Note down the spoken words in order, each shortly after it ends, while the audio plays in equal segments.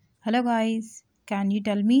Hello guys, can you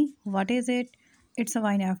tell me what is it? It's a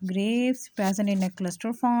wine of grapes present in a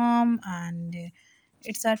cluster form and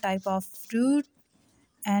it's a type of fruit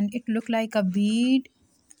and it look like a bead.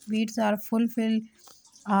 Beads are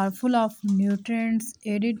full of nutrients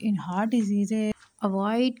aided in heart diseases,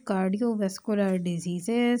 avoid cardiovascular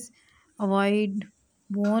diseases, avoid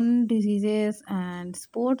bone diseases and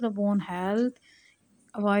support the bone health,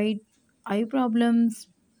 avoid eye problems,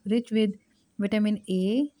 rich with vitamin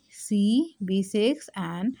A, C, B6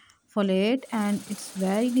 and folate, and it's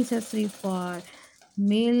very necessary for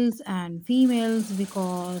males and females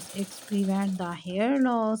because it prevents the hair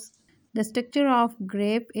loss. The structure of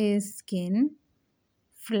grape is skin,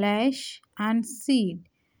 flesh and seed,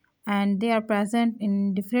 and they are present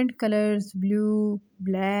in different colors: blue,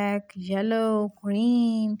 black, yellow,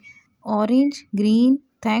 green, orange, green.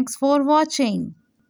 Thanks for watching.